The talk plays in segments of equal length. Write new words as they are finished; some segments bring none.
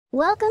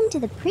Welcome to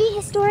the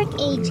prehistoric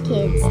age,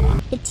 kids.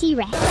 The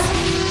T-Rex.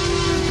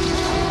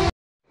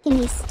 Can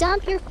you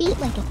stomp your feet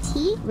like a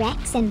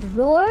T-Rex and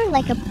roar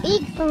like a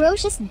big,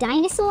 ferocious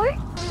dinosaur?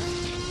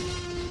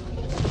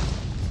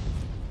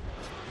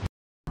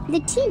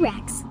 The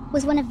T-Rex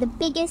was one of the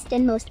biggest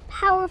and most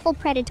powerful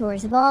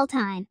predators of all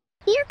time.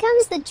 Here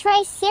comes the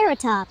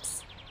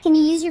Triceratops. Can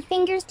you use your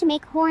fingers to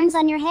make horns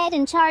on your head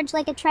and charge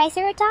like a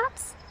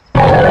Triceratops?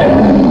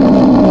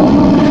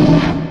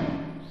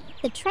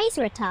 The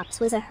Triceratops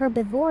was a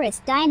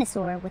herbivorous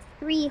dinosaur with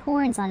 3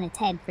 horns on its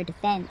head for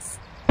defense.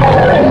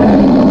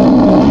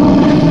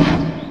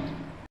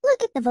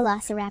 Look at the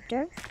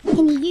Velociraptor.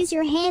 Can you use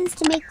your hands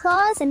to make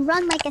claws and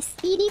run like a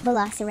speedy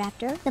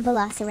Velociraptor? The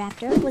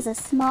Velociraptor was a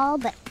small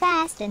but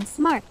fast and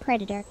smart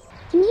predator.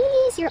 Can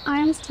you use your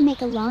arms to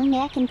make a long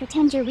neck and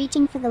pretend you're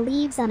reaching for the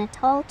leaves on a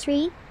tall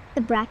tree? The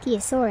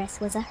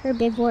Brachiosaurus was a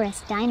herbivorous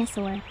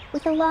dinosaur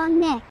with a long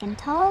neck and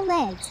tall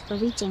legs for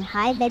reaching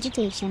high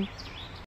vegetation.